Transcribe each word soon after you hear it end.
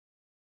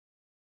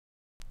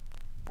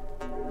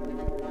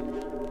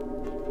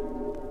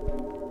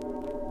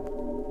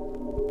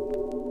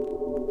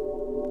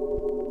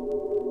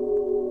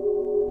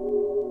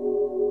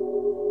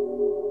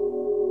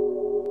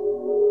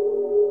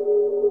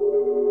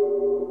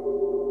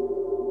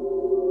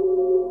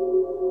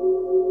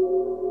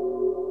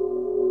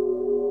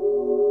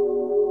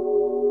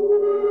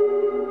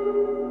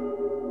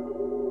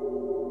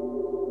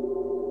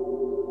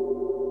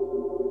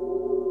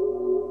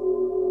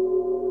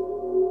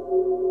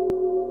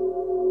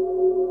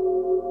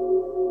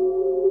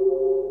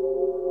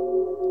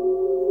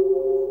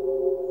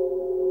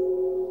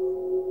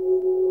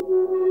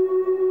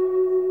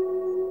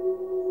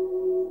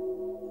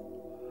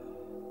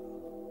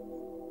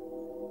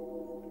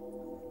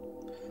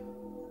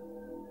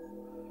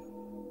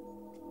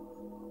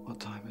What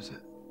time is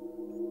it?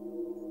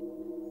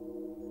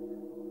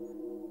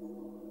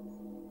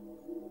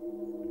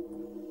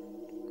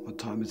 What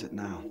time is it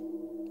now?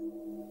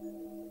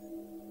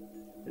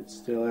 It's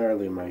still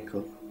early,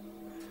 Michael.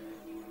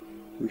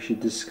 We should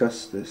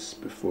discuss this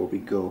before we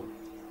go.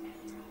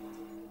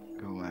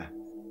 Go where?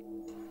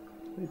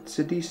 It's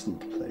a decent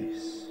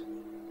place.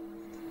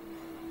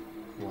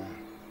 Where?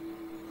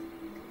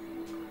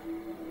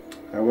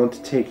 I want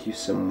to take you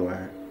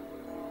somewhere.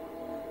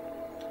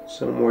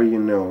 Somewhere you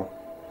know.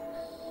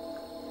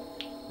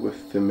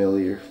 With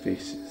familiar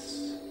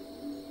faces.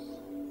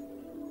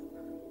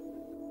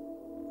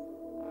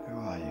 Who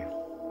are you?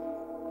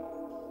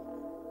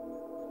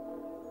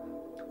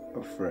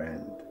 A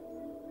friend.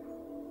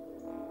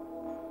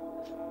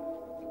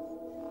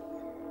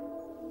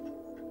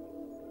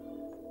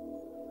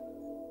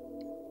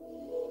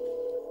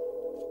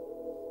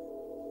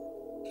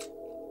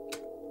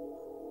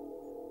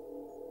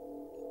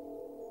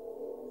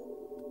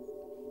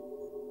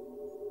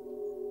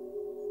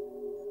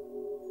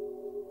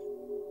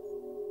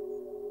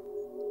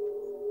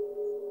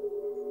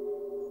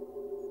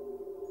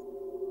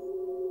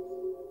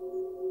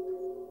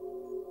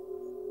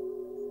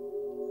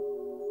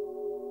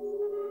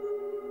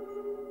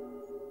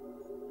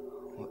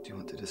 What do you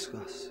want to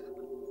discuss?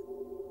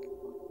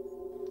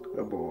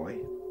 A boy.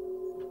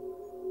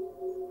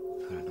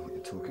 I don't know what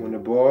you're talking When a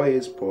about. boy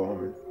is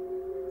born,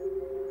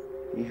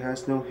 he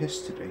has no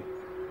history.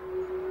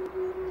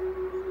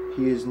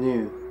 He is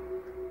new,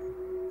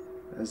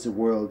 as the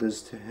world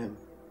is to him.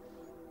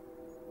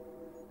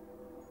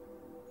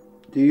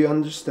 Do you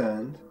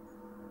understand?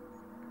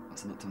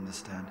 What's not to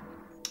understand?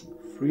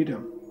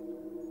 Freedom.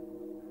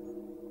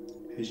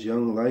 His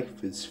young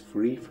life is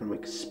free from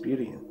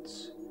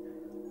experience,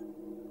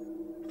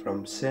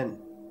 from sin.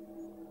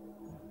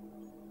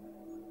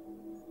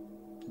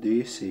 Do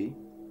you see?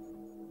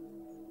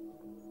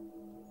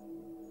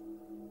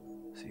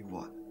 See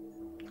what?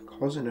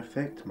 Cause and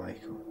effect,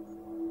 Michael.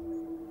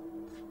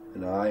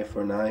 An eye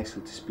for an eye, so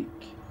to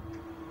speak.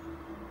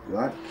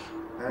 Black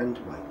and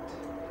white.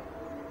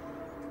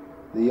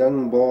 The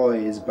young boy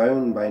is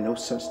bound by no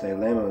such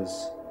dilemmas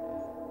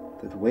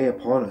that weigh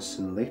upon us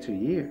in later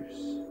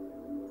years.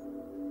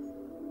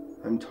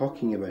 I'm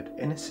talking about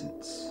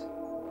innocence.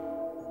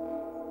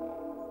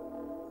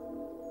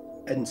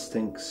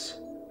 Instincts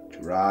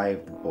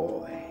drive the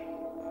boy.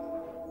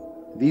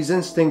 These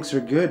instincts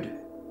are good,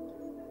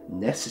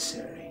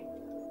 necessary,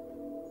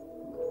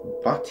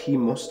 but he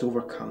must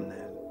overcome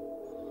them.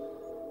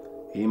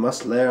 He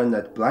must learn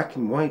that black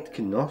and white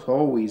cannot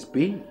always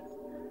be,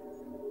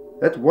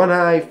 that one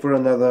eye for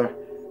another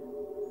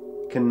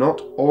cannot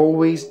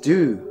always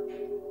do.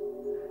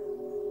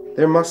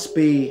 There must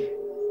be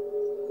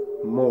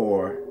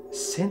more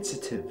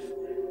sensitive,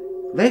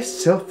 less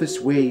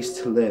selfish ways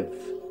to live.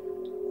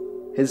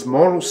 His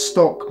moral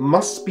stock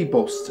must be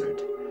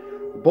bolstered.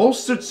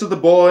 Bolstered so the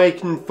boy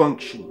can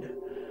function.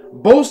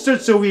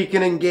 Bolstered so he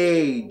can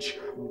engage.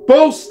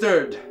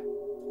 Bolstered!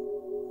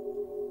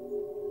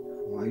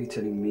 Why are you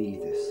telling me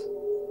this?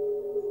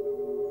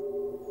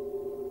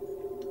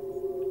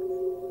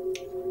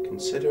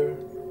 Consider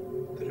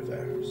the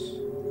reverse.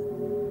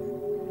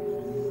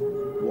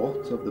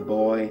 What of the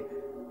boy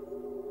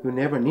who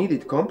never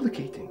needed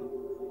complicating?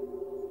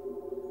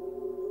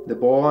 The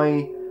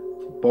boy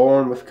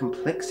born with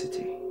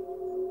complexity.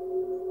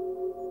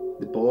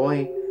 The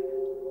boy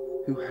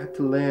who had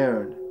to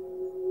learn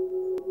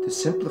to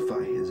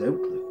simplify his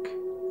outlook.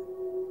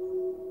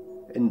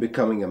 In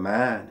becoming a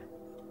man,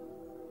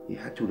 he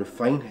had to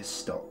refine his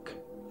stock,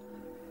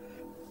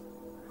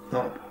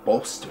 not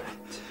bolster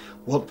it.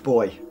 What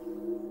boy?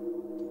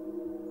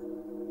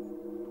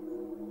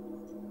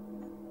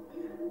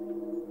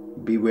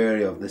 Be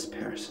wary of this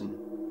person.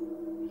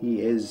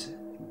 He is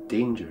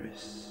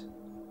dangerous.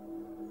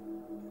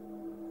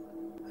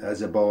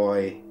 As a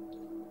boy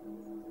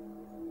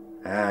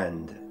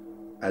and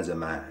as a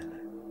man.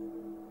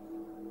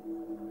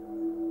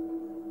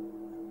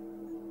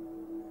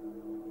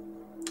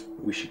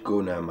 We should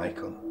go now,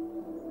 Michael.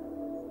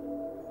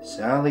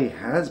 Sally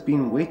has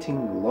been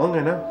waiting long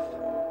enough.